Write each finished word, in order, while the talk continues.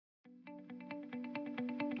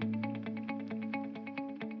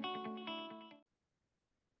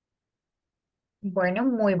Bueno,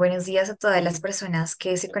 muy buenos días a todas las personas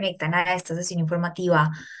que se conectan a esta sesión informativa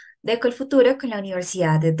de Ecolfuturo con la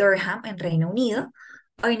Universidad de Durham en Reino Unido.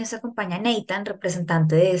 Hoy nos acompaña Nathan,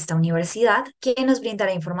 representante de esta universidad, quien nos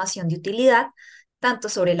brindará información de utilidad tanto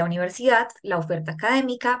sobre la universidad, la oferta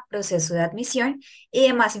académica, proceso de admisión y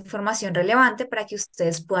demás información relevante para que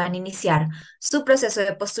ustedes puedan iniciar su proceso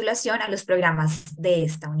de postulación a los programas de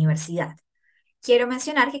esta universidad. Quiero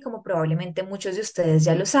mencionar que, como probablemente muchos de ustedes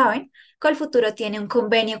ya lo saben, Colfuturo tiene un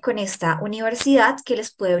convenio con esta universidad que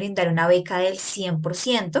les puede brindar una beca del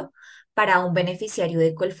 100% para un beneficiario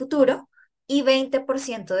de Colfuturo y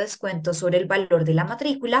 20% de descuento sobre el valor de la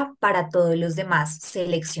matrícula para todos los demás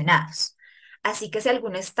seleccionados. Así que si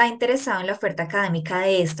alguno está interesado en la oferta académica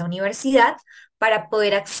de esta universidad, para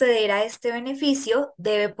poder acceder a este beneficio,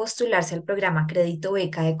 debe postularse al programa Crédito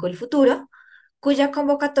Beca de Colfuturo, cuya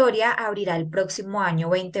convocatoria abrirá el próximo año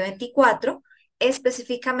 2024,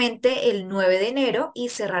 específicamente el 9 de enero y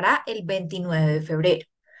cerrará el 29 de febrero.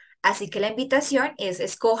 Así que la invitación es: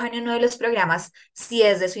 escojan uno de los programas si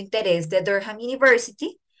es de su interés de Durham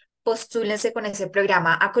University, postúlense con ese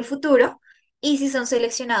programa a Colfuturo y si son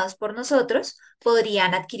seleccionados por nosotros,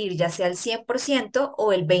 podrían adquirir ya sea el 100%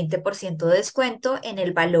 o el 20% de descuento en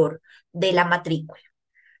el valor de la matrícula.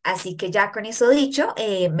 Así que ya con eso dicho,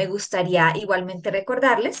 me gustaría igualmente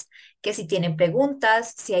recordarles que si tienen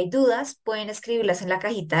preguntas, si hay dudas, pueden escribirlas en la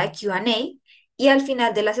cajita de Q&A y al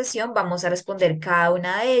final de la sesión vamos a responder cada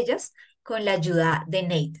una de ellas con la ayuda de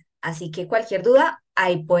Nate. Así que cualquier duda,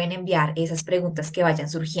 ahí pueden enviar esas preguntas que vayan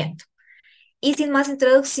surgiendo. Y sin más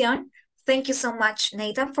introducción, thank you so much,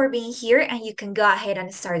 Nathan, for being here, and you can go ahead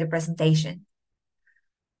and start the presentation.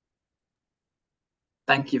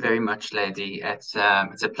 Thank you very much, Lady. It's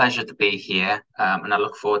a pleasure to be here, and I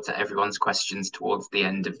look forward to everyone's questions towards the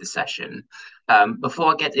end of the session.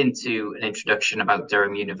 Before I get into an introduction about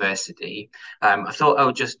Durham University, I thought I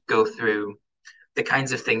would just go through the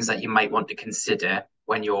kinds of things that you might want to consider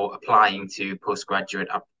when you're applying to postgraduate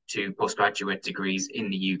degrees in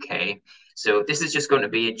the UK. So this is just going to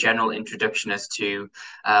be a general introduction as to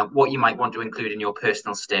what you might want to include in your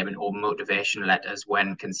personal statement or motivation letters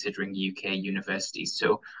when considering UK universities.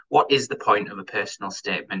 So what is the point of a personal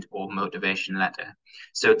statement or motivation letter?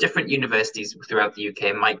 So different universities throughout the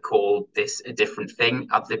UK might call this a different thing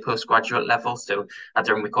at the postgraduate level. So at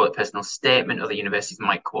Durham, we call it personal statement. Other universities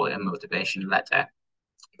might call it a motivation letter.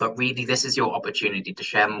 But really, this is your opportunity to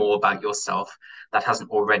share more about yourself that hasn't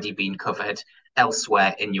already been covered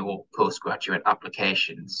elsewhere in your postgraduate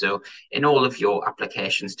application. So in all of your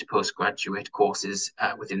applications to postgraduate courses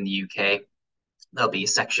within the UK, there'll be a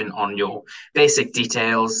section on your basic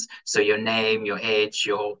details, so your name, your age,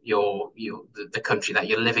 the country that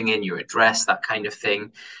you're living in, your address, that kind of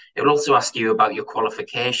thing. It will also ask you about your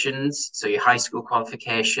qualifications, so your high school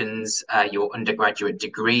qualifications, your undergraduate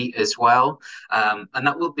degree as well, and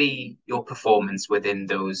that will be your performance within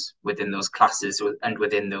those classes and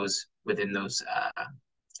within those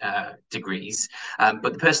degrees.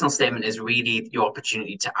 But the personal statement is really your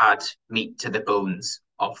opportunity to add meat to the bones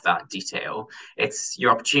of that detail. It's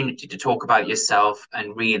your opportunity to talk about yourself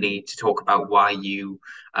and really to talk about why you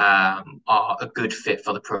are a good fit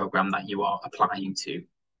for the program that you are applying to.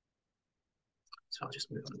 So I'll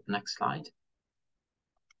just move on to the next slide.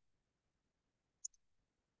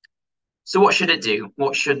 So what should it do?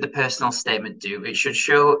 What should the personal statement do? It should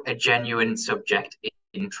show a genuine subject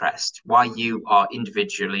interest, why you are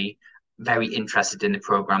individually very interested in the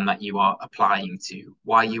program that you are applying to,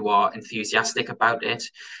 why you are enthusiastic about it.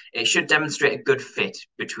 It should demonstrate a good fit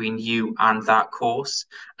between you and that course,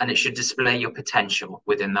 and it should display your potential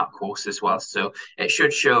within that course as well. So it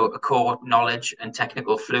should show a core knowledge and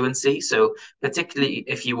technical fluency. So particularly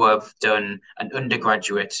if you have done an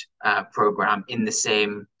undergraduate program in the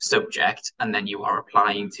same subject, and then you are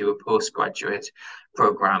applying to a postgraduate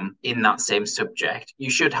program in that same subject, you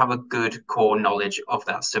should have a good core knowledge of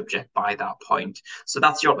that subject by that point. So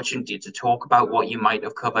that's your opportunity to talk about what you might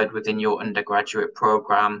have covered within your undergraduate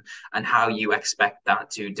program and how you expect that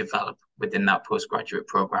to develop within that postgraduate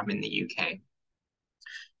program in the UK.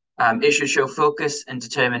 It should show focus and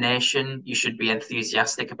determination. You should be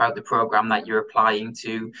enthusiastic about the program that you're applying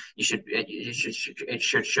to. It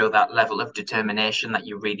should show that level of determination that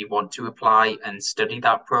you really want to apply and study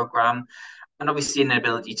that program. And obviously an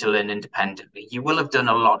ability to learn independently. You will have done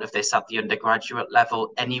a lot of this at the undergraduate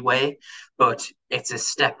level anyway, but it's a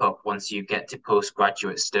step up once you get to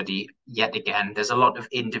postgraduate study. Yet again, there's a lot of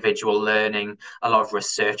individual learning, a lot of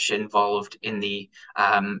research involved in the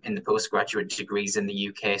postgraduate degrees in the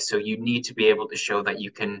UK. So you need to be able to show that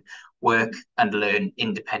you can work and learn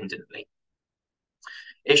independently.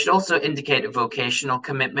 It should also indicate a vocational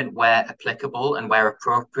commitment where applicable and where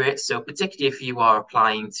appropriate. So particularly if you are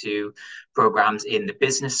applying to programs in the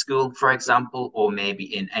business school, for example, or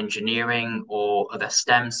maybe in engineering or other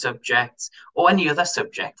STEM subjects, or any other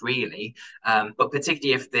subject really, but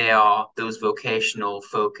particularly if they are those vocational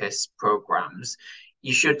focus programs,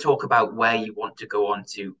 you should talk about where you want to go on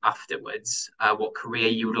to afterwards, what career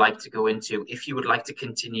you would like to go into. If you would like to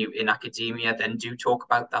continue in academia, then do talk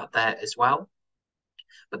about that there as well.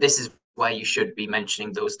 But this is where you should be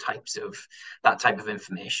mentioning that type of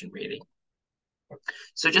information, really.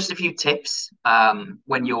 So just a few tips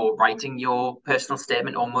when you're writing your personal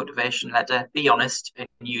statement or motivation letter. Be honest and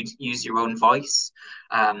use your own voice.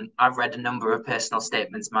 I've read a number of personal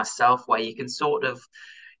statements myself where you can sort of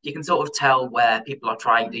tell where people are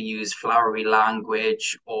trying to use flowery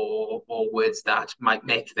language or words that might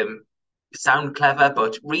make them sound clever,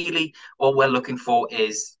 but really all we're looking for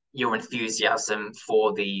is your enthusiasm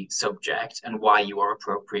for the subject and why you are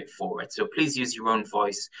appropriate for it. So please use your own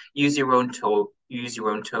voice, use your own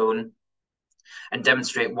tone, and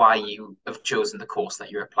demonstrate why you have chosen the course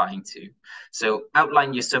that you're applying to. So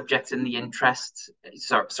outline your subject and the interest,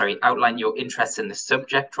 outline your interest in the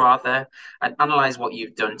subject rather, and analyze what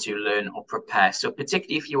you've done to learn or prepare. So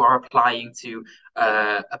particularly if you are applying to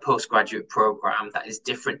a postgraduate program that is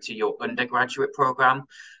different to your undergraduate program,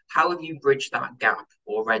 how have you bridged that gap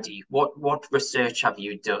already? What research have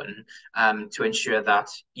you done to ensure that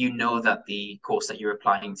you know that the course that you're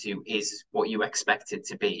applying to is what you expect it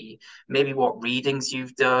to be? Maybe what readings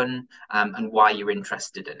you've done and why you're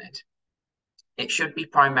interested in it. It should be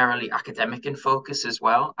primarily academic in focus as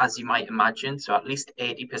well, as you might imagine. So at least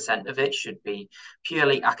 80% of it should be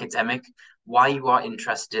purely academic, why you are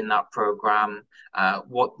interested in that program,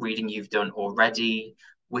 what reading you've done already,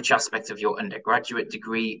 which aspect of your undergraduate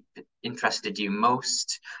degree interested you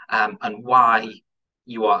most, and why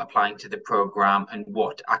you are applying to the program and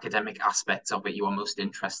what academic aspects of it you are most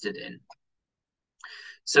interested in.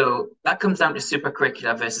 So that comes down to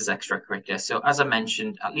supercurricular versus extracurricular. So as I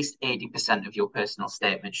mentioned, at least 80% of your personal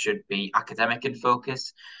statement should be academic in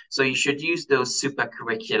focus. So you should use those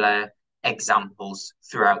supercurricular examples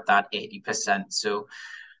throughout that 80%. So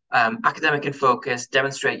academic in focus,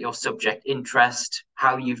 demonstrate your subject interest,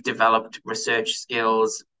 how you've developed research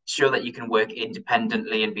skills, show that you can work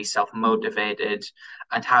independently and be self-motivated,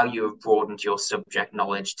 and how you have broadened your subject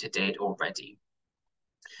knowledge to date already.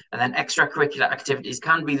 And then extracurricular activities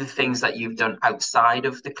can be the things that you've done outside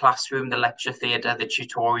of the classroom, the lecture theatre, the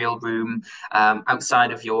tutorial room,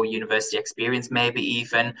 outside of your university experience, maybe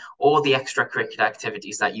even, or the extracurricular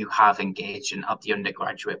activities that you have engaged in at the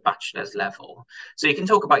undergraduate bachelor's level. So you can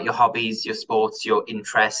talk about your hobbies, your sports, your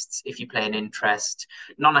interests, if you play an interest,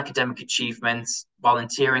 non-academic achievements,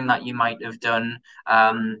 volunteering that you might have done,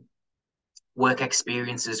 work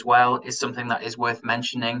experience as well is something that is worth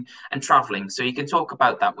mentioning, and traveling. So you can talk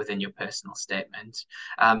about that within your personal statement.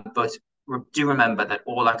 But do remember that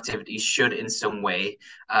all activities should in some way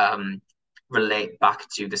relate back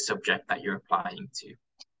to the subject that you're applying to.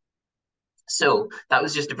 So that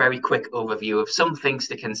was just a very quick overview of some things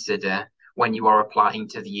to consider when you are applying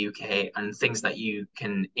to the UK and things that you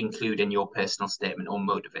can include in your personal statement or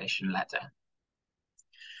motivation letter.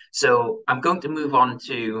 So I'm going to move on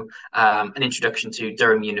to an introduction to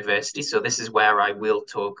Durham University. So this is where I will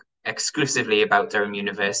talk exclusively about Durham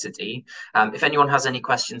University. If anyone has any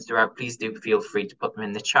questions throughout, please do feel free to put them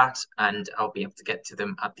in the chat and I'll be able to get to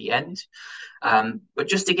them at the end. But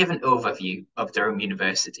just to give an overview of Durham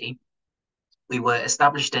University, we were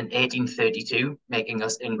established in 1832, making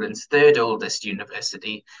us England's third oldest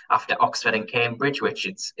university after Oxford and Cambridge, which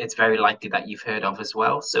it's very likely that you've heard of as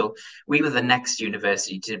well. So we were the next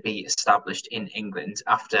university to be established in England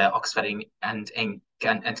after Oxford and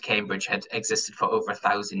Cambridge had existed for over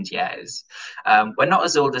 1,000 years. We're not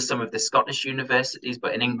as old as some of the Scottish universities,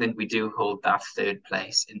 but in England we do hold that third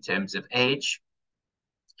place in terms of age.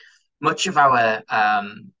 Much of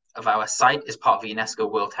our site is part of a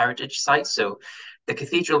UNESCO World Heritage Site. So the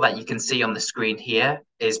cathedral that you can see on the screen here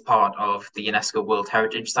is part of the UNESCO World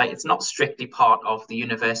Heritage Site. It's not strictly part of the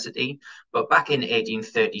university, but back in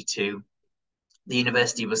 1832, the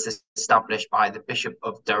university was established by the Bishop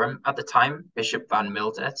of Durham at the time, Bishop Van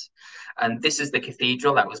Mildert. And this is the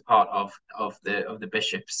cathedral that was part of the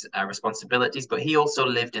bishop's responsibilities, but he also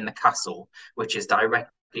lived in the castle, which is directly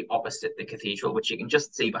opposite the cathedral, which you can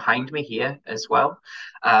just see behind me here as well.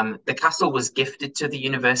 The castle was gifted to the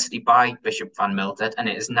university by Bishop Van Mildert, and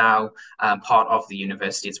it is now part of the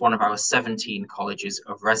university. It's one of our 17 colleges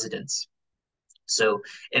of residence. So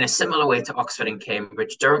in a similar way to Oxford and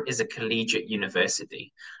Cambridge, Durham is a collegiate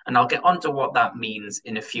university. And I'll get onto what that means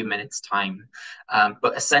in a few minutes' time.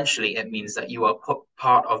 But essentially, it means that you are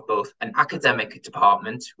part of both an academic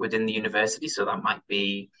department within the university. So that might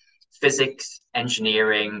be physics,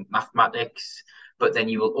 engineering, mathematics, but then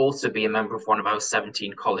you will also be a member of one of our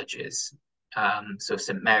 17 colleges. So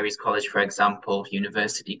St. Mary's College, for example,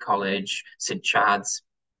 University College, St. Chad's,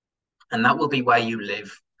 and that will be where you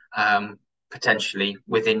live potentially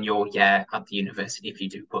within your year at the university if you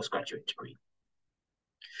do postgraduate degree.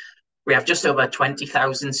 We have just over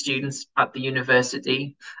 20,000 students at the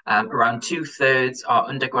university. Around 2/3 are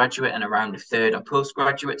undergraduate and around 1/3 are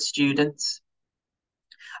postgraduate students.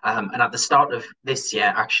 And at the start of this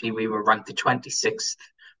year, actually, we were ranked the 26th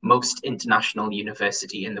most international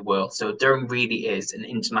university in the world. So Durham really is an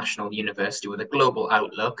international university with a global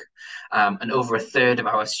outlook. And over 1/3 of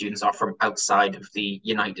our students are from outside of the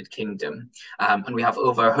United Kingdom. And we have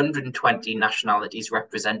over 120 nationalities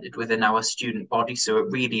represented within our student body. So it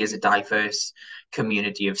really is a diverse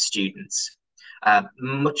community of students.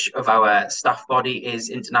 Much of our staff body is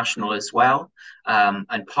international as well.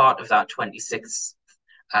 And part of that 26th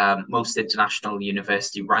most international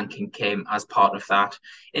university ranking came as part of that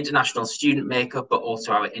international student makeup, but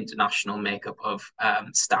also our international makeup of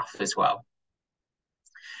staff as well.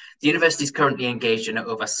 The university is currently engaged in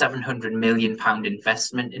over £700 million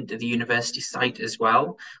investment into the university site as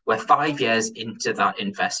well. We're 5 years into that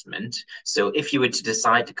investment. So if you were to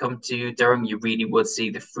decide to come to Durham, you really would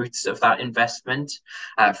see the fruits of that investment.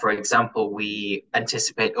 For example, we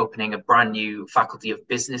anticipate opening a brand new Faculty of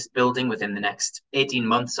Business building within the next 18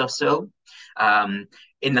 months or so.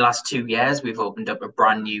 In the last 2 years, we've opened up a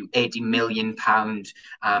brand new £80 million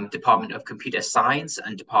Department of Computer Science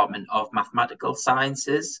and Department of Mathematical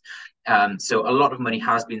Sciences. So a lot of money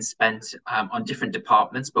has been spent on different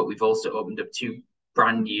departments, but we've also opened up 2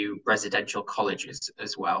 brand new residential colleges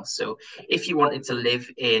as well. So if you wanted to live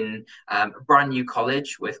in a brand new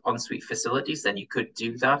college with ensuite facilities, then you could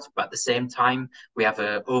do that. But at the same time, we have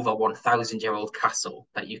a over 1,000-year-old castle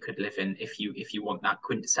that you could live in if you want that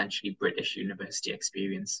quintessentially British university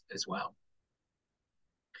experience as well.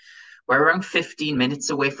 We're around 15 minutes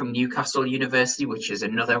away from Newcastle University, which is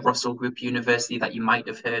another Russell Group university that you might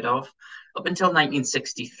have heard of. Up until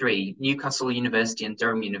 1963, Newcastle University and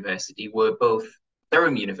Durham University were both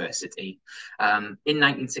Durham University. In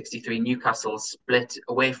 1963, Newcastle split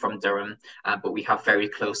away from Durham, but we have very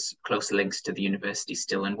close links to the university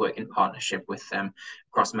still and work in partnership with them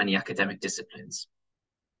across many academic disciplines.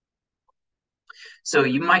 So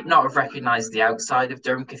you might not have recognized the outside of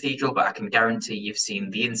Durham Cathedral, but I can guarantee you've seen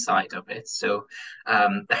the inside of it. So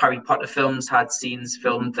the Harry Potter films had scenes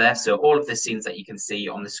filmed there. So all of the scenes that you can see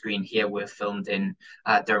on the screen here were filmed in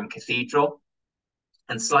Durham Cathedral.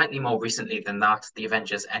 And slightly more recently than that, the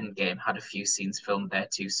Avengers Endgame had a few scenes filmed there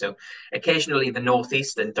too. So occasionally the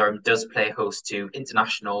Northeast and Durham does play host to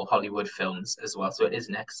international Hollywood films as well. So it is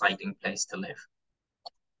an exciting place to live.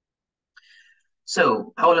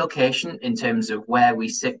 So our location in terms of where we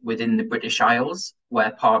sit within the British Isles,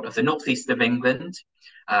 we're part of the northeast of England.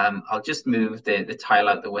 I'll just move the tile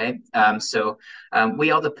out the way.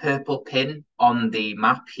 We are the purple pin on the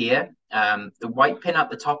map here. The white pin at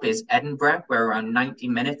the top is Edinburgh. We're around 90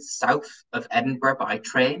 minutes south of Edinburgh by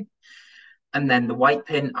train. And then the white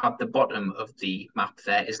pin at the bottom of the map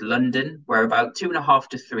there is London. We're about 2.5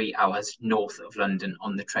 to 3 hours north of London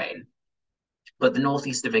on the train. But the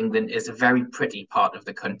northeast of England is a very pretty part of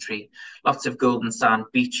the country. Lots of golden sand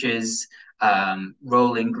beaches,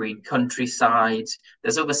 rolling green countryside.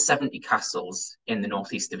 There's over 70 castles in the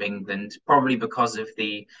northeast of England, probably because of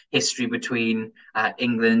the history between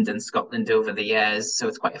England and Scotland over the years. So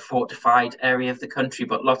it's quite a fortified area of the country,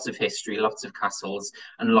 but lots of history, lots of castles,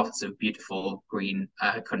 and lots of beautiful green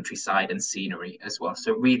countryside and scenery as well.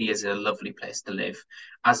 So it really is a lovely place to live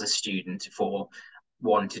as a student for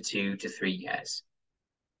 1 to 2 to 3 years.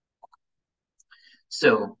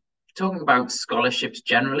 So talking about scholarships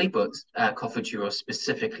generally, but Colfuturo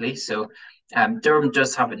specifically. So Durham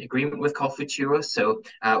does have an agreement with Colfuturo. So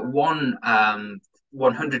one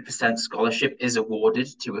 100% scholarship is awarded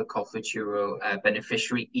to a Colfuturo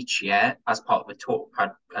beneficiary each year as part of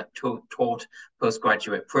a taught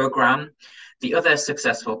postgraduate program. The other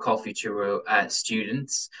successful Colfuturo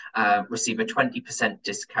students receive a 20%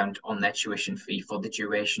 discount on their tuition fee for the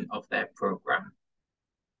duration of their program.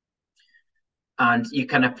 And you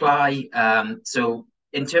can apply, so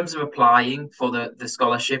in terms of applying for the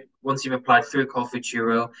scholarship, once you've applied through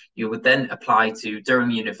Colfuturo, you would then apply to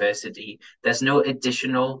Durham University. There's no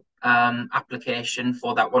additional application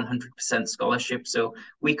for that 100% scholarship. So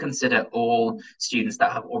we consider all students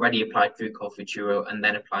that have already applied through Col Futuro and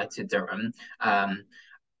then applied to Durham.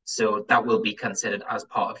 So that will be considered as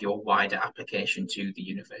part of your wider application to the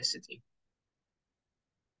university.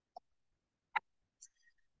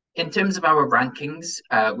 In terms of our rankings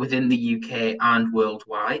within the UK and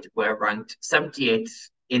worldwide, we're ranked 78th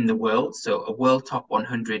in the world, so a world top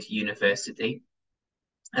 100 university.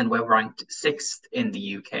 And we're ranked 6th in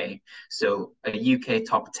the UK, so a UK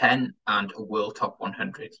top 10 and a world top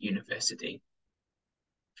 100 university.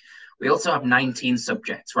 We also have 19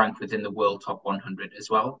 subjects ranked within the world top 100 as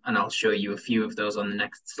well, and I'll show you a few of those on the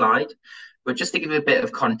next slide. But just to give a bit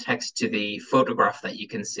of context to the photograph that you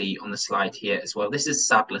can see on the slide here as well, this is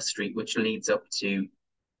Sadler Street, which leads up to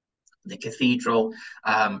the cathedral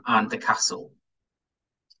and the castle.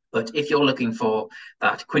 But if you're looking for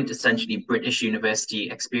that quintessentially British university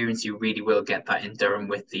experience, you really will get that in Durham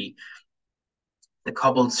with the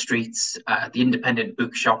cobbled streets, the independent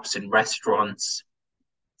bookshops and restaurants,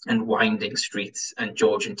 and winding streets and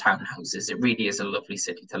Georgian townhouses. It really is a lovely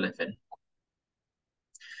city to live in.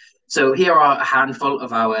 So here are a handful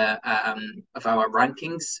of our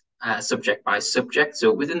rankings, subject by subject.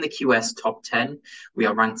 So within the QS top 10, we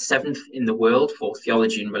are ranked 7th in the world for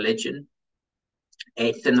theology and religion,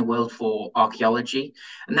 8th in the world for archaeology,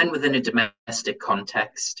 and then within a domestic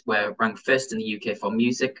context, we're ranked 1st in the UK for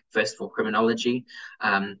music, 1st for criminology,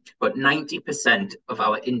 but 90% of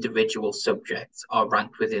our individual subjects are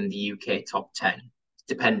ranked within the UK top 10,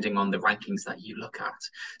 depending on the rankings that you look at.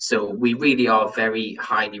 So we really are very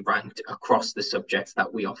highly ranked across the subjects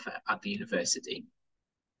that we offer at the university.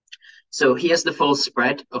 So here's the full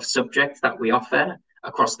spread of subjects that we offer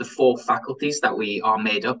across the 4 faculties that we are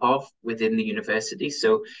made up of within the university.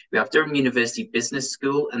 So we have Durham University Business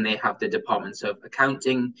School, and they have the departments of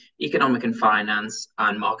accounting, economic and finance,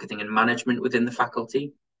 and marketing and management within the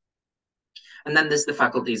faculty. And then there's the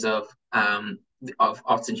faculties of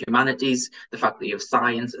arts and humanities, the faculty of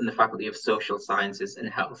science, and the faculty of social sciences and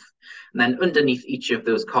health. And then underneath each of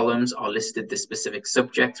those columns are listed the specific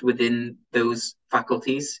subjects within those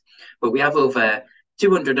faculties. But we have over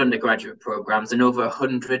 200 undergraduate programs and over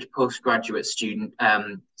 100 postgraduate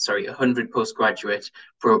 100 postgraduate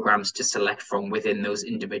programs to select from within those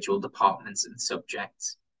individual departments and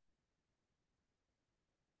subjects.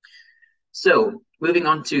 So moving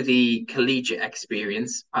on to the collegiate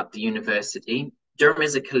experience at the university. Durham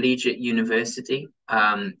is a collegiate university,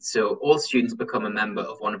 so all students become a member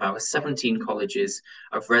of one of our 17 colleges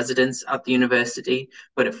of residence at the university,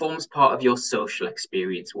 but it forms part of your social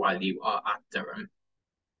experience while you are at Durham.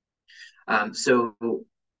 So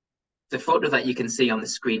the photo that you can see on the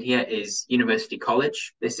screen here is University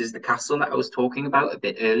College. This is the castle that I was talking about a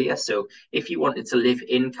bit earlier. So if you wanted to live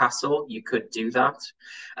in Castle, you could do that.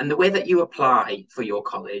 And the way that you apply for your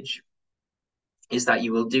college is that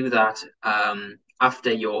you will do that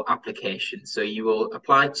after your application. So you will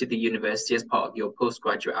apply to the university as part of your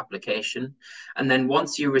postgraduate application. And then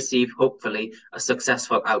once you receive, hopefully, a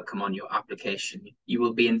successful outcome on your application, you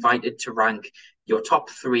will be invited to rank your top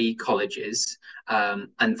 3 colleges,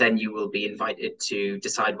 and then you will be invited to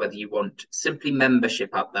decide whether you want simply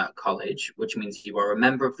membership at that college, which means you are a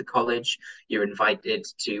member of the college. You're invited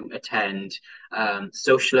to attend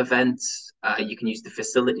social events. You can use the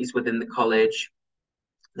facilities within the college.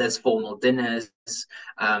 There's formal dinners,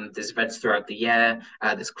 there's events throughout the year,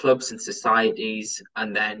 there's clubs and societies,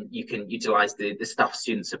 and then you can utilize the staff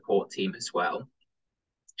student support team as well.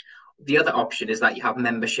 The other option is that you have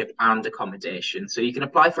membership and accommodation. So you can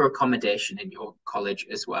apply for accommodation in your college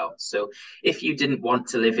as well. So if you didn't want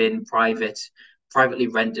to live in privately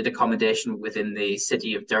rented accommodation within the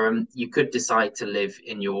city of Durham, you could decide to live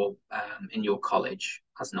in your college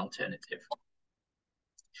as an alternative.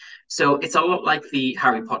 So it's a lot like the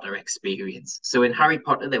Harry Potter experience. So in Harry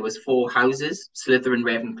Potter, there was 4 houses: Slytherin,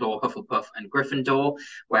 Ravenclaw, Hufflepuff, and Gryffindor,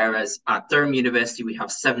 whereas at Durham University, we have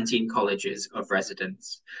 17 colleges of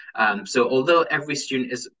residence. So although every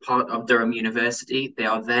student is part of Durham University, they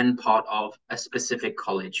are then part of a specific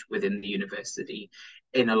college within the university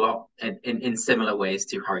in similar ways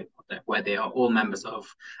to Harry Potter, where they are all members of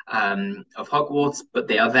Hogwarts, but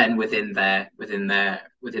they are then within their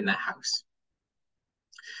house.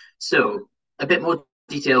 So a bit more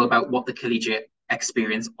detail about what the collegiate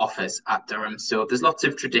experience offers at Durham. So there's lots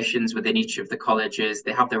of traditions within each of the colleges.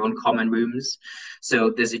 They have their own common rooms.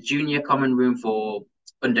 So there's a junior common room for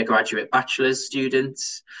undergraduate bachelor's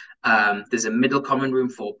students. There's a middle common room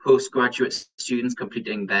for postgraduate students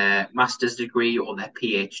completing their master's degree or their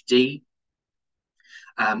PhD.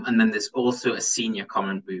 And then there's also a senior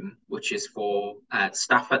common room, which is for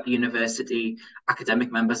staff at the university,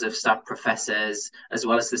 academic members of staff, professors, as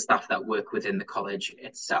well as the staff that work within the college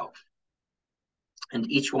itself. And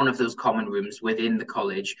each one of those common rooms within the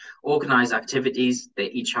college organize activities. They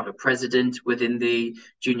each have a president within the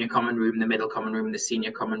junior common room, the middle common room, the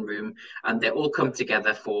senior common room, and they all come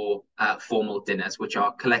together for formal dinners, which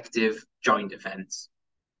are collective joint events.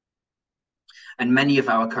 And many of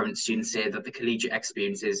our current students say that the collegiate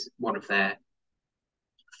experience is one of their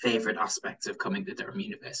favorite aspects of coming to Durham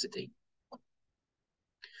University.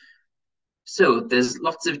 So there's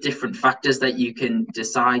lots of different factors that you can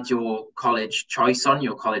decide your college choice on,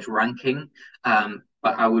 your college ranking. But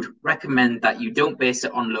I would recommend that you don't base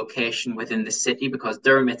it on location within the city, because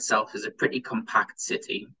Durham itself is a pretty compact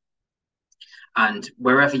city. And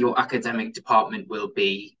wherever your academic department will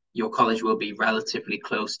be, your college will be relatively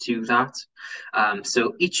close to that.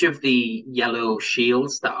 So each of the yellow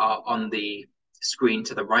shields that are on the screen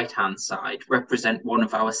to the right-hand side represent one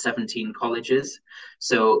of our 17 colleges.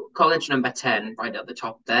 So college number 10, right at the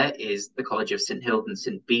top there, is the College of St Hilda and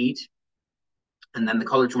St Bede. And then the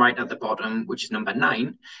college right at the bottom, which is number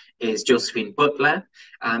 9, is Josephine Butler.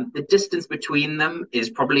 The distance between them is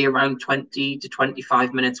probably around 20 to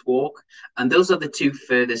 25 minutes walk. And those are the two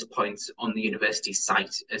furthest points on the university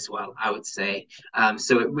site as well, I would say.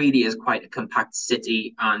 So it really is quite a compact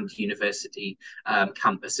city and university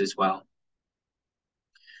campus as well.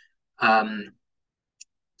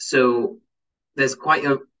 So there's quite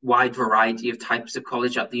a wide variety of types of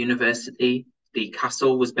college at the university. The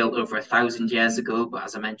castle was built over 1,000 years ago, but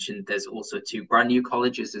as I mentioned, there's also 2 brand new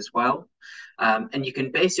colleges as well. And you can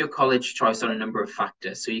base your college choice on a number of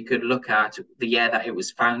factors. So you could look at the year that it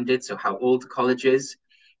was founded, so how old the college is,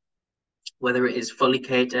 whether it is fully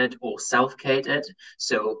catered or self-catered.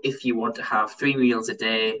 So if you want to have 3 meals a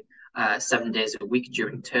day, 7 days a week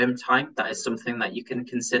during term time, that is something that you can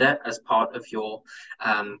consider as part of your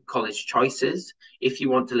college choices. If you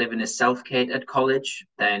want to live in a self-catered college,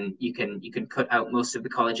 then you can cut out most of the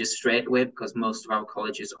colleges straight away, because most of our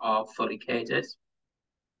colleges are fully catered.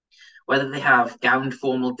 Whether they have gowned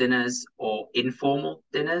formal dinners or informal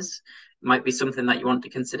dinners might be something that you want to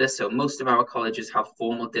consider. So most of our colleges have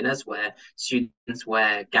formal dinners where students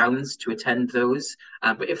wear gowns to attend those.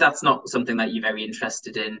 But if that's not something that you're very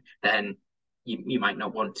interested in, then you might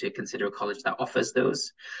not want to consider a college that offers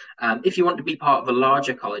those. If you want to be part of a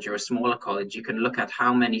larger college or a smaller college, you can look at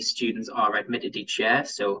how many students are admitted each year.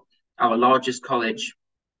 So our largest college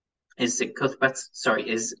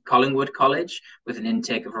is Collingwood College, with an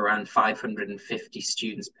intake of around 550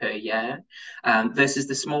 students per year, versus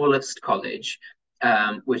the smallest college,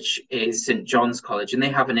 which is St John's College, and they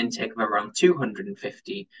have an intake of around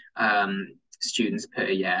 250 students per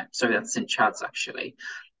year. Sorry, that's St Chad's actually.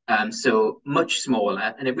 So much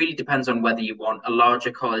smaller, and it really depends on whether you want a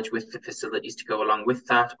larger college with the facilities to go along with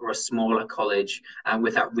that, or a smaller college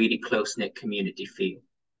with that really close-knit community feel.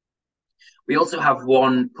 We also have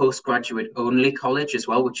one postgraduate only college as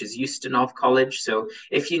well, which is Eustonov College. So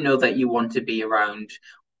if you know that you want to be around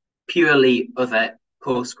purely other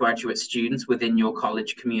postgraduate students within your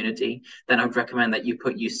college community, then I would recommend that you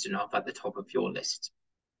put Eustonov at the top of your list.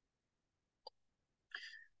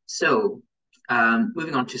 So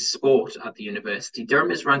moving on to sport at the university, Durham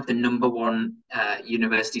is ranked the #1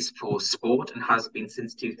 university for sport, and has been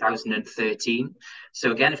since 2013.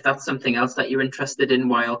 So again, if that's something else that you're interested in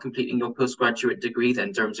while completing your postgraduate degree,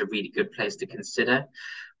 then Durham's a really good place to consider.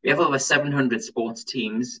 We have over 700 sports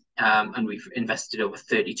teams, and we've invested over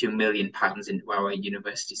 £32 million into our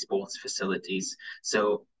university sports facilities.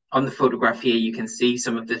 So on the photograph here, you can see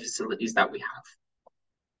some of the facilities that we have.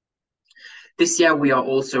 This year, we are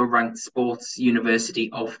also ranked Sports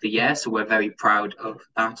University of the Year, so we're very proud of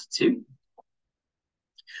that too.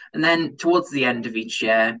 And then towards the end of each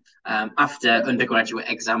year, after undergraduate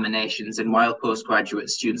examinations and while postgraduate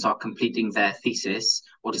students are completing their thesis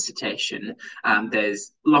or dissertation,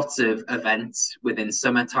 there's lots of events within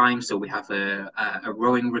summertime. So we have a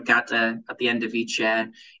rowing regatta at the end of each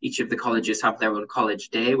year. Each of the colleges have their own college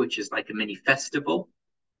day, which is like a mini festival.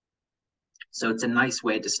 So it's a nice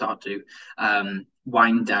way to start to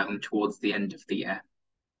wind down towards the end of the year.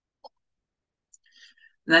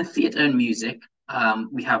 And then theatre and music.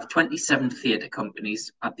 We have 27 theatre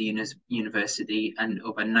companies at the university, and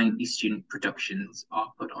over 90 student productions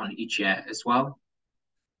are put on each year as well.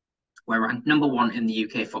 We're ranked #1 in the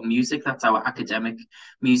UK for music. That's our academic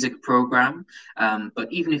music program.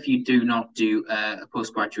 But even if you do not do a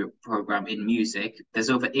postgraduate program in music, there's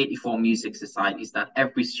over 84 music societies that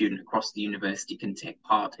every student across the university can take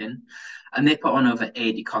part in. And they put on over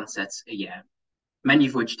 80 concerts a year, many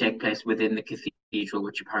of which take place within the cathedral cathedral,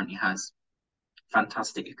 which apparently has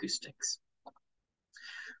fantastic acoustics.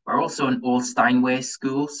 We're also an all Steinway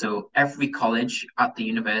school, so every college at the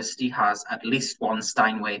university has at least one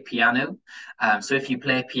Steinway piano. So if you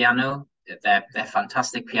play piano, they're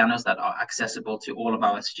fantastic pianos that are accessible to all of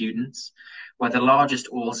our students. We're the largest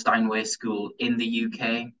all Steinway school in the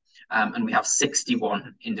UK, and we have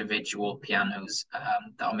 61 individual pianos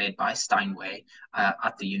that are made by Steinway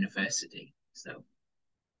at the university.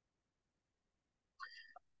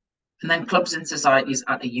 And then clubs and societies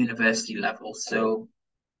at a university level. So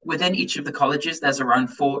within each of the colleges, there's around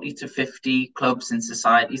 40 to 50 clubs and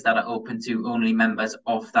societies that are open to only members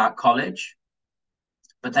of that college.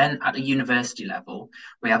 But then at a university level,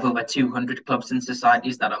 we have over 200 clubs and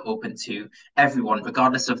societies that are open to everyone,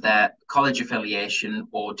 regardless of their college affiliation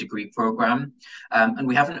or degree program. And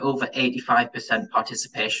we have an over 85%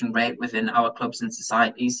 participation rate within our clubs and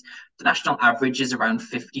societies. The national average is around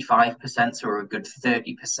 55%, so we're a good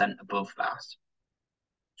 30% above that.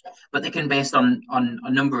 But they can be based on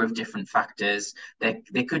a number of different factors.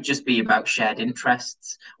 They could just be about shared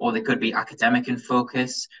interests, or they could be academic in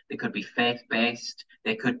focus. They could be faith-based.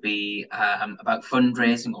 They could be about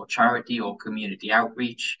fundraising or charity or community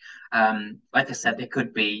outreach. Like I said, they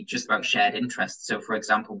could be just about shared interests. So, for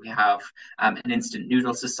example, we have an instant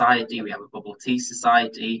noodle society. We have a bubble tea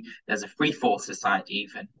society. There's a free fall society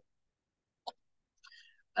even.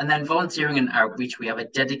 And then volunteering and outreach, we have a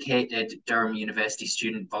dedicated Durham University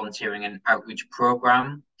student volunteering and outreach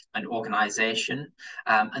program and organisation.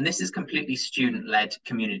 And this is completely student-led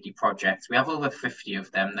community projects. We have over 50 of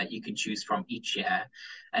them that you can choose from each year.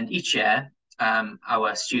 And each year,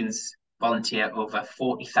 our students volunteer over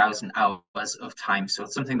 40,000 hours of time. So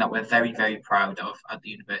it's something that we're very, very proud of at the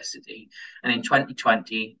university. And in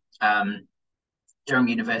 2020, Durham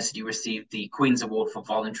University received the Queen's Award for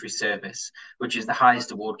Voluntary Service, which is the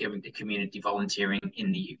highest award given to community volunteering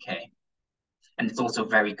in the UK. And it's also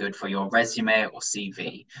very good for your resume or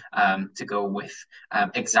CV to go with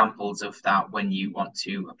examples of that when you want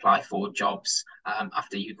to apply for jobs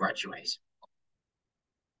after you graduate.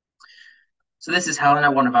 So this is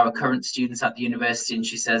Helena, one of our current students at the university, and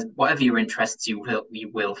she says, whatever your interests, you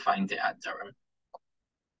will find it at Durham.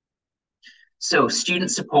 So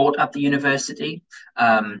student support at the university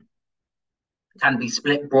can be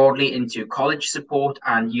split broadly into college support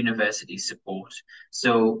and university support.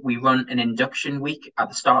 So we run an induction week at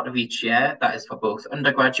the start of each year that is for both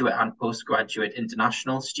undergraduate and postgraduate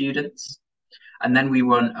international students. And then we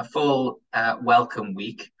run a full welcome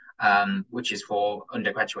week, which is for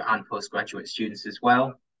undergraduate and postgraduate students as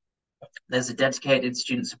well. There's a dedicated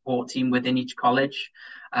student support team within each college.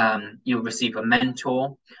 You'll receive a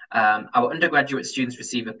mentor. Our undergraduate students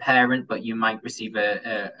receive a parent, but you might receive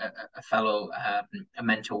a fellow, a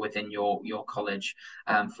mentor within your college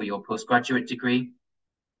for your postgraduate degree.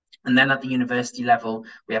 And then at the university level,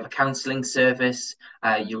 we have a counselling service.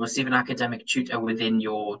 You'll receive an academic tutor within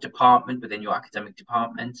your department, within your academic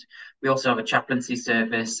department. We also have a chaplaincy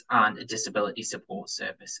service and a disability support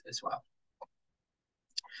service as well.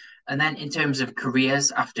 And then in terms of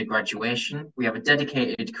careers after graduation, we have a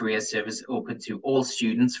dedicated career service open to all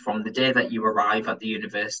students from the day that you arrive at the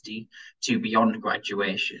university to beyond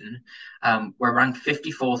graduation. We're ranked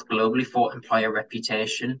 54th globally for employer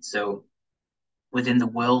reputation. So within the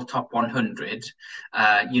world top 100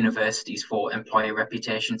 universities for employer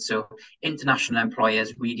reputation. So international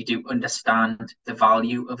employers really do understand the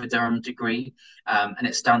value of a Durham degree, and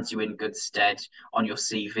it stands you in good stead on your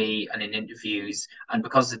CV and in interviews, and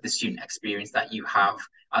because of the student experience that you have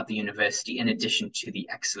at the university, in addition to the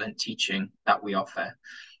excellent teaching that we offer.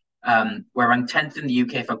 We're ranked 10th in the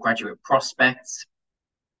UK for graduate prospects,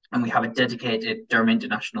 and we have a dedicated Durham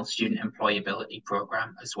International Student Employability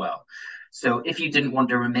Programme as well. So if you didn't want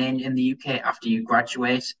to remain in the UK after you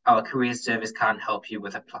graduate, our career service can help you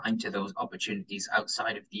with applying to those opportunities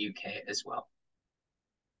outside of the UK as well.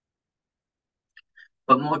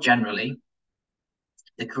 But more generally,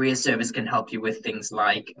 the career service can help you with things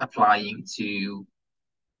like applying to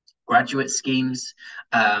graduate schemes,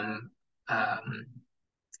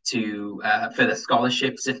 to further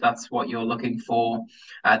scholarships if that's what you're looking for.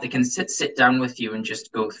 They can sit down with you and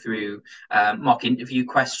just go through mock interview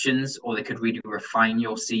questions, or they could really refine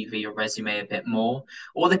your CV or resume a bit more,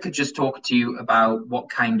 or they could just talk to you about what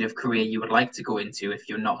kind of career you would like to go into if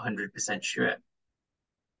you're not 100% sure.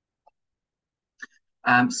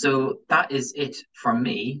 So that is it from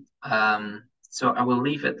me. So I will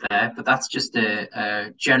leave it there, but that's just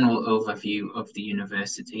a general overview of the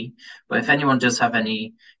university. But if anyone does have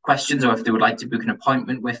any questions, or if they would like to book an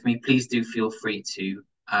appointment with me, please do feel free to.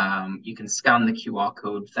 You can scan the QR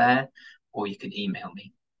code there, or you can email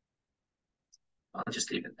me. I'll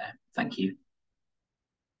just leave it there. Thank you.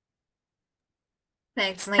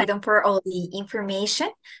 Thanks, Nathan, for all the information.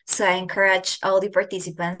 So I encourage all the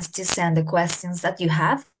participants to send the questions that you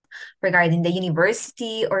have regarding the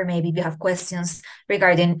university, or maybe if you have questions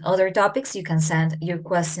regarding other topics, you can send your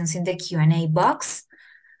questions in the Q&A box.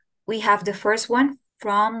 We have the first one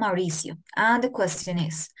from Mauricio, and the question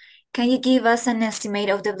is, can you give us an estimate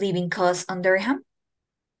of the living costs on Durham?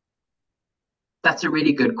 That's a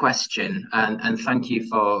really good question, and thank you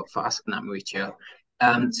for asking that, Mauricio.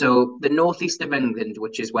 So the northeast of England,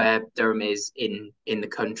 which is where Durham is in the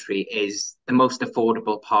country, is the most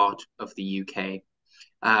affordable part of the UK.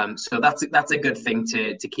 So that's a good thing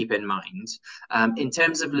to keep in mind. In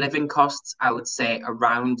terms of living costs, I would say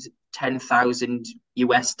around 10,000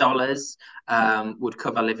 US dollars would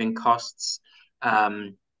cover living costs.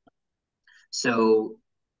 So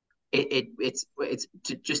it's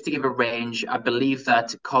just to give a range. I believe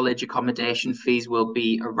that college accommodation fees will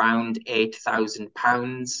be around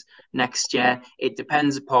 £8,000 next year. It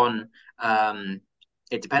depends upon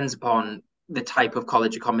the type of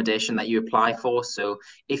college accommodation that you apply for. So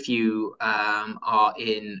if you are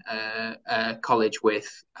in a college with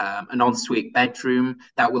an ensuite bedroom,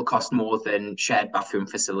 that will cost more than shared bathroom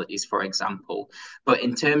facilities, for example. But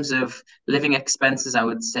in terms of living expenses, I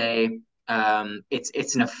would say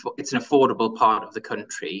it's an affordable part of the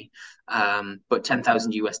country, but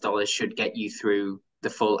 10,000 US dollars should get you through the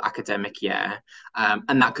full academic year,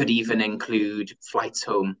 and that could even include flights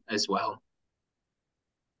home as well.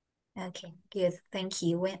 Okay, good. Thank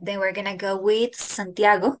you. Then we're gonna go with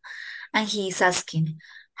Santiago, and he's asking,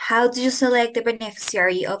 how do you select the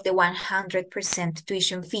beneficiary of the 100%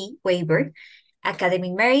 tuition fee waiver?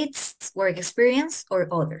 Academic merits, work experience, or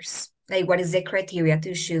others? Like, what is the criteria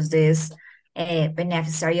to choose this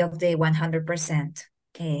beneficiary of the 100%?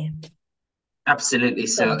 Absolutely.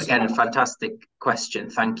 So again, fantastic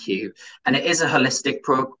question. Thank you. And it is a holistic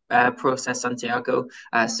process, Santiago.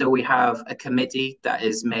 So we have a committee that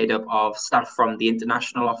is made up of staff from the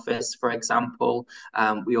international office, for example.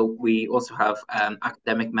 We also have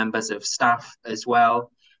academic members of staff as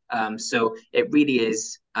well. So it really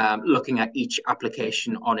is looking at each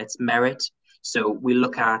application on its merit. So we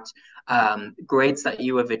look at grades that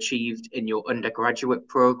you have achieved in your undergraduate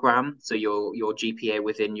program. So your GPA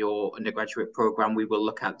within your undergraduate program, we will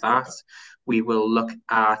look at that. We will look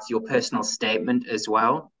at your personal statement as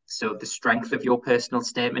well. So the strength of your personal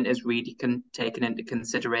statement is really taken into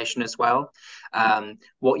consideration as well.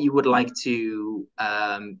 What you would like to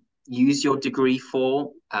use your degree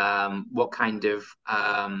for, what kind of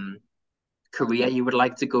career you would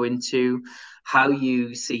like to go into, how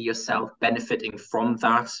you see yourself benefiting from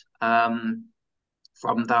that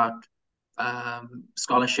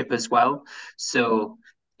scholarship as well. So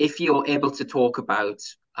if you're able to talk about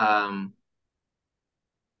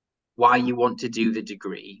why you want to do the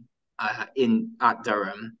degree at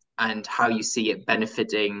Durham and how you see it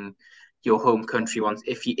benefiting your home country once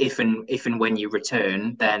if and when you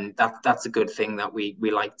return, then that's a good thing that we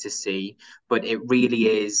like to see. But it really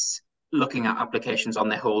is looking at applications on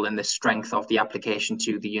the whole and the strength of the application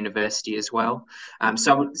to the university as well.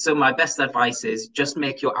 So my best advice is just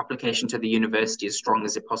make your application to the university as strong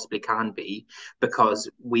as it possibly can be, because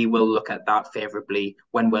we will look at that favorably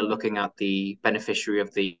when we're looking at the beneficiary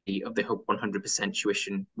of the 100%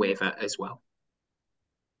 tuition waiver as well.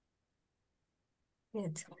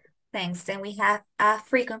 Good. Thanks. Then we have a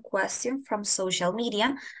frequent question from social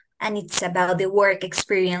media, and it's about the work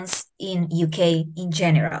experience in UK in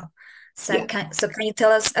general. So, Yeah. can you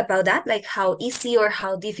tell us about that? Like how easy or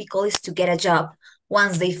how difficult is to get a job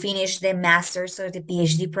once they finish the master's or the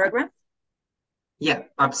PhD program? Yeah,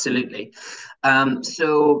 absolutely.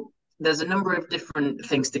 So there's a number of different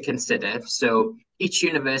things to consider. So each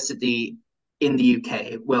university in the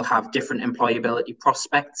UK will have different employability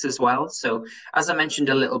prospects as well. So as I mentioned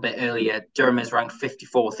a little bit earlier, Durham is ranked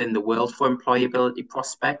 54th in the world for employability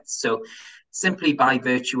prospects. So simply by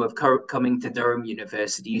virtue of coming to Durham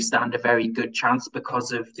University, you stand a very good chance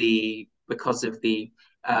because of the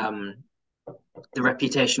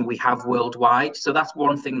reputation we have worldwide. So that's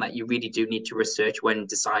one thing that you really do need to research when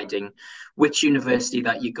deciding which university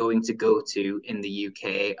that you're going to go to in the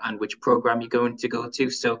UK and which program you're going to go to.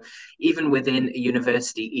 So even within a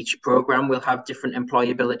university, each program will have different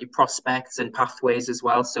employability prospects and pathways as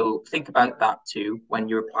well. So think about that too when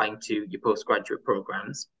you're applying to your postgraduate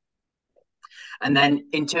programs. And then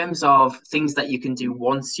in terms of things that you can do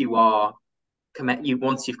once you've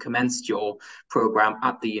commenced your program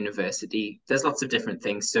at the university, there's lots of different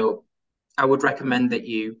things. So I would recommend that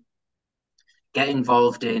you get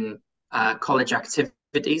involved in college activities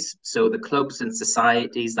activities. So the clubs and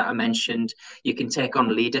societies that I mentioned, you can take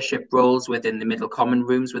on leadership roles within the middle common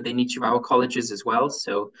rooms within each of our colleges as well.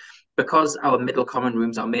 So because our middle common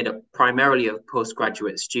rooms are made up primarily of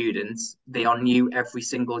postgraduate students, they are new every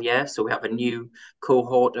single year. So we have a new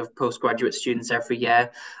cohort of postgraduate students every year.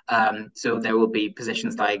 So there will be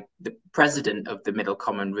positions like the president of the middle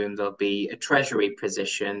common room, there'll be a treasury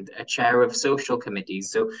position, a chair of social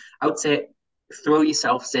committees. So I would say throw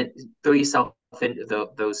yourself in, throw yourself into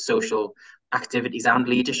those social activities and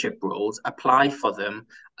leadership roles, apply for them,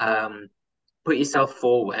 put yourself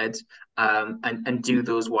forward, and do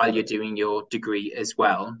those while you're doing your degree as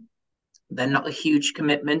well. They're not a huge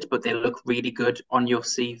commitment, but they look really good on your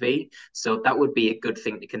CV. So that would be a good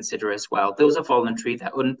thing to consider as well. Those are voluntary,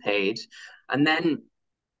 they're unpaid. And then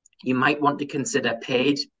you might want to consider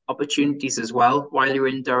paid opportunities as well while you're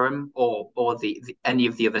in Durham, or the any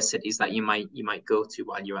of the other cities that you might go to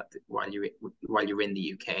while you're in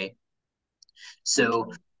the UK.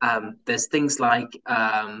 So Okay. there's things like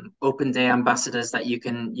open day ambassadors that you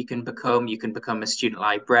can become. You can become a student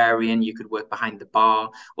librarian. You could work behind the bar,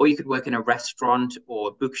 or you could work in a restaurant or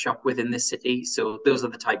a bookshop within the city. So those are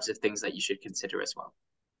the types of things that you should consider as well.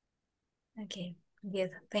 Okay,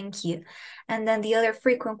 good. Thank you. And then the other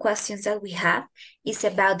frequent questions that we have is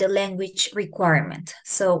about the language requirement.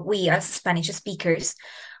 So we as Spanish speakers,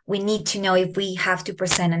 we need to know if we have to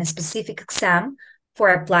present a specific exam for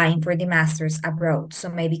applying for the master's abroad. So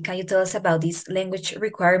maybe can you tell us about this language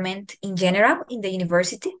requirement in general in the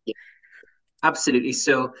university? Absolutely.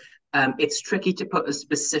 So it's tricky to put a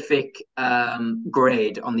specific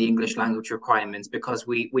grade on the English language requirements because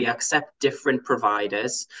we accept different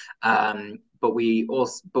providers,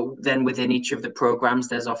 but then within each of the programs,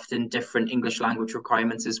 there's often different English language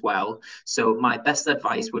requirements as well. So my best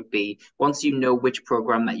advice would be once you know which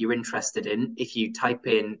program that you're interested in, if you type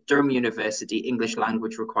in Durham University English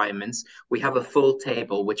language requirements, we have a full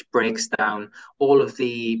table which breaks down all of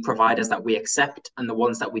the providers that we accept and the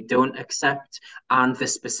ones that we don't accept, and the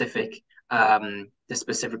specific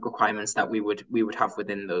requirements that we would have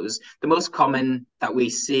within those. The most common that we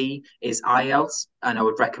see is IELTS, and I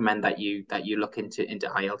would recommend that you look into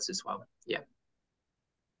IELTS as well. Yeah.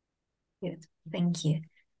 Good, thank you.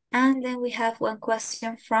 And then we have one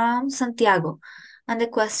question from Santiago. And the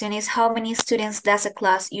question is, how many students does a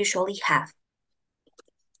class usually have?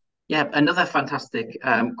 Yeah, another fantastic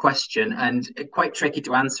question, and quite tricky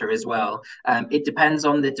to answer as well. It depends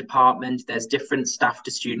on the department. There's different staff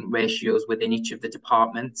to student ratios within each of the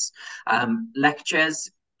departments. Lectures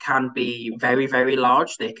can be very, very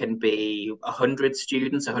large. They can be 100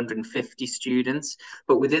 students, 150 students.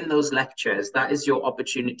 But within those lectures, that is your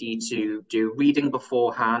opportunity to do reading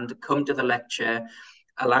beforehand, come to the lecture,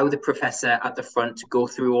 allow the professor at the front to go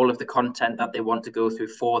through all of the content that they want to go through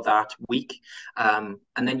for that week. And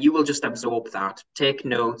then you will just absorb that, take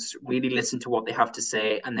notes, really listen to what they have to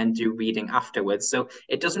say, and then do reading afterwards. So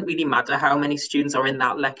it doesn't really matter how many students are in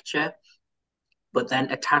that lecture, but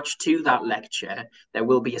then attached to that lecture, there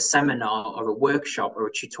will be a seminar or a workshop or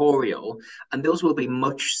a tutorial, and those will be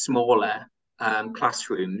much smaller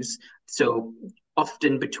classrooms. So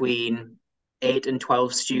often between 8 and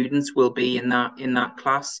 12 students will be in that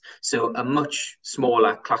class, so a much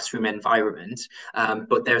smaller classroom environment.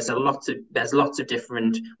 But there's lots of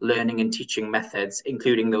different learning and teaching methods,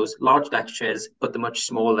 including those large lectures, but the much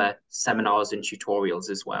smaller seminars and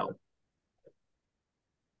tutorials as well.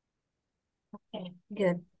 Okay,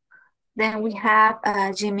 good. Then we have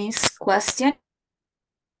Jimmy's question,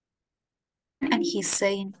 and he's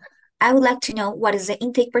saying, I would like to know what is the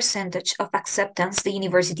intake percentage of acceptance the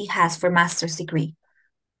university has for master's degree?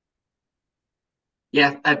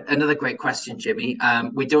 Yeah, another great question, Jimmy.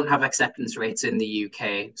 We don't have acceptance rates in the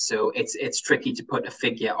UK, so it's tricky to put a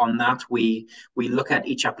figure on that. We look at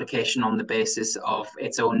each application on the basis of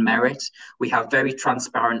its own merit. We have very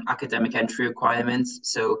transparent academic entry requirements.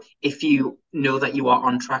 So if you know that you are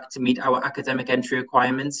on track to meet our academic entry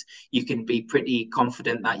requirements, you can be pretty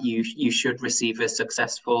confident that you should receive a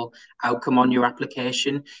successful outcome on your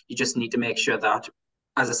application. You just need to make sure that,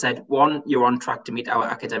 as I said, one, you're on track to meet our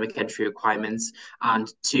academic entry requirements,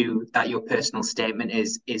 and two, that your personal statement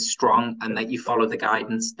is strong and that you follow the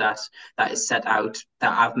guidance that is set out,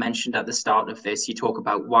 that I've mentioned at the start of this. You talk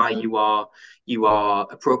about why you are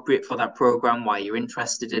appropriate for that program, why you're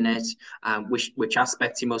interested in it, which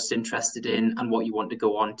aspects you're most interested in, and what you want to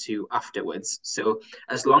go on to afterwards. So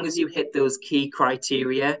as long as you hit those key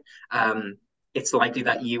criteria, it's likely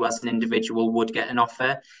that you as an individual would get an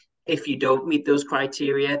offer. If you don't meet those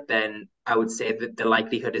criteria, then I would say that the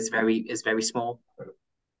likelihood is very small.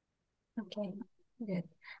 Okay, good.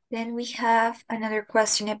 Then we have another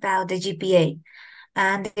question about the GPA.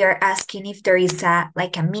 and they are asking if there is a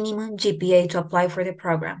minimum GPA to apply for the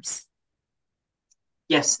programs.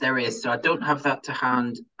 Yes, there is. So I don't have that to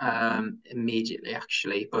hand immediately,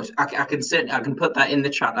 actually, but I can I can put that in the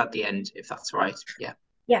chat at the end if that's right. Yeah.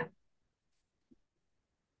 Yeah.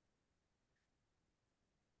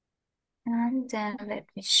 And then let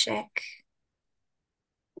me check.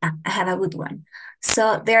 I have a good one.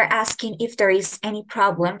 So they're asking if there is any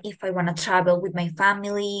problem if I want to travel with my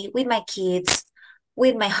family, with my kids,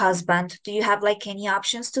 with my husband. Do you have like any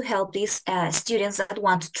options to help these students that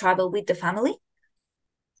want to travel with the family?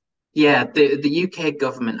 Yeah, the UK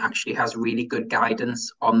government actually has really good guidance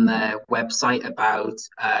on their website about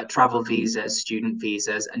travel visas, student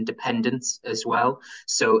visas, and dependents as well.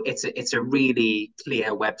 So it's a really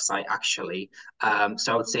clear website actually.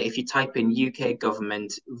 So I would say if you type in UK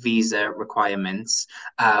government visa requirements,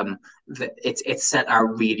 it's set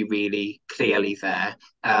out really clearly there.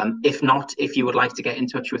 If not, if you would like to get in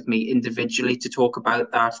touch with me individually to talk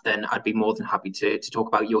about that, then I'd be more than happy to talk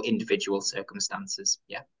about your individual circumstances.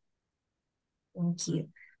 Yeah. Thank you.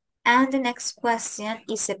 And the next question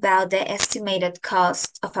is about the estimated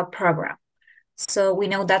cost of a program. So we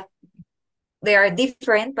know that they are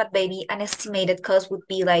different, but maybe an estimated cost would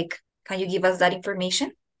be like, can you give us that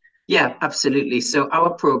information? Yeah, absolutely. So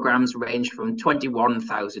our programs range from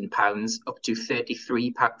 £21,000 up to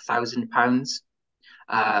 £33,000.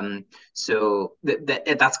 So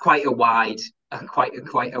that's quite a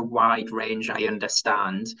quite a wide range, I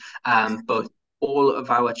understand. But all of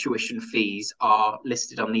our tuition fees are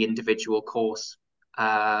listed on the individual course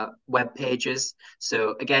web pages.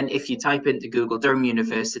 So again, if you type into Google Durham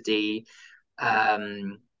University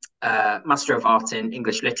um, Master of Art in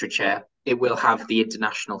English Literature, it will have the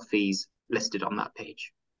international fees listed on that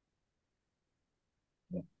page.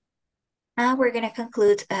 We're going to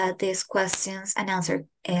conclude this questions and answer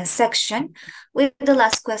section with the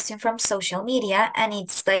last question from social media, and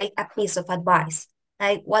it's like a piece of advice.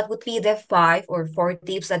 Like, what would be the 5 or 4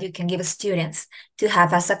 tips that you can give students to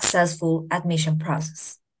have a successful admission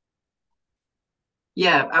process?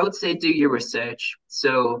 Yeah, I would say do your research.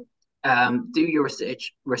 So do your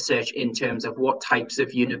research in terms of what types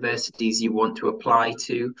of universities you want to apply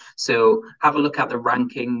to. So have a look at the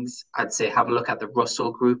rankings. I'd say have a look at the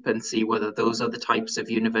Russell Group and see whether those are the types of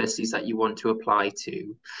universities that you want to apply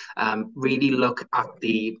to. Really look at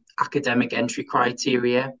the academic entry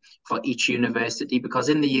criteria for each university, because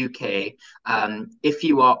in the UK, if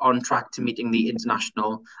you are on track to meeting the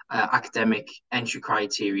international academic entry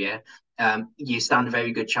criteria, you stand a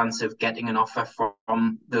very good chance of getting an offer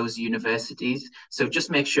from those universities. So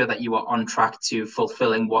just make sure that you are on track to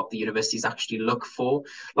fulfilling what the universities actually look for.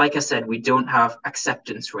 Like I said, we don't have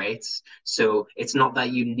acceptance rates. So it's not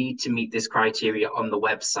that you need to meet this criteria on the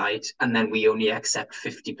website and then we only accept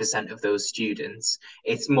 50% of those students.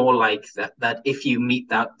 It's more like that if you meet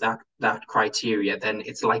that criteria, then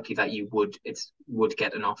it's likely that you would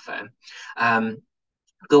get an offer.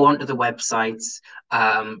 Go onto the websites,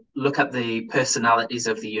 look at the personalities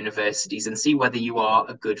of the universities and see whether you are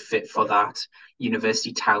a good fit for that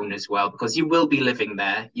university town as well, because you will be living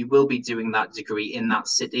there, you will be doing that degree in that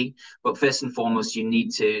city. But first and foremost, you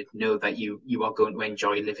need to know that you are going to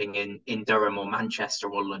enjoy living in Durham or Manchester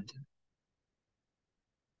or London.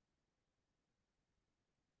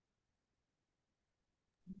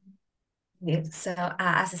 Good. So,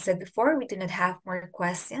 as I said before, we do not have more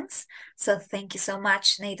questions. So, thank you so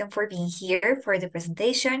much, Nathan, for being here for the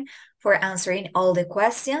presentation, for answering all the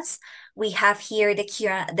questions. We have here the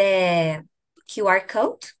QR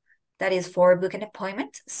code that is for book an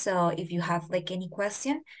appointment. So, if you have like any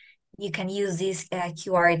question, you can use this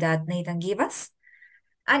QR that Nathan gave us.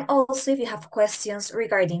 And also, if you have questions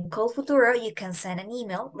regarding Colfuturo, you can send an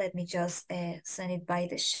email. Let me just send it by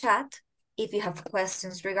the chat. If you have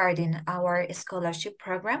questions regarding our scholarship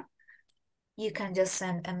program, you can just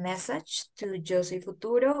send a message to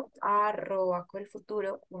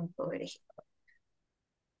yosefuturo@colfuturo.org.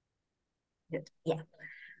 Yeah.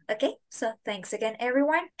 Okay, so thanks again,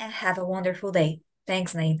 everyone, and have a wonderful day.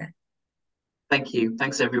 Thanks, Nathan. Thank you.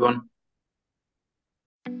 Thanks, everyone.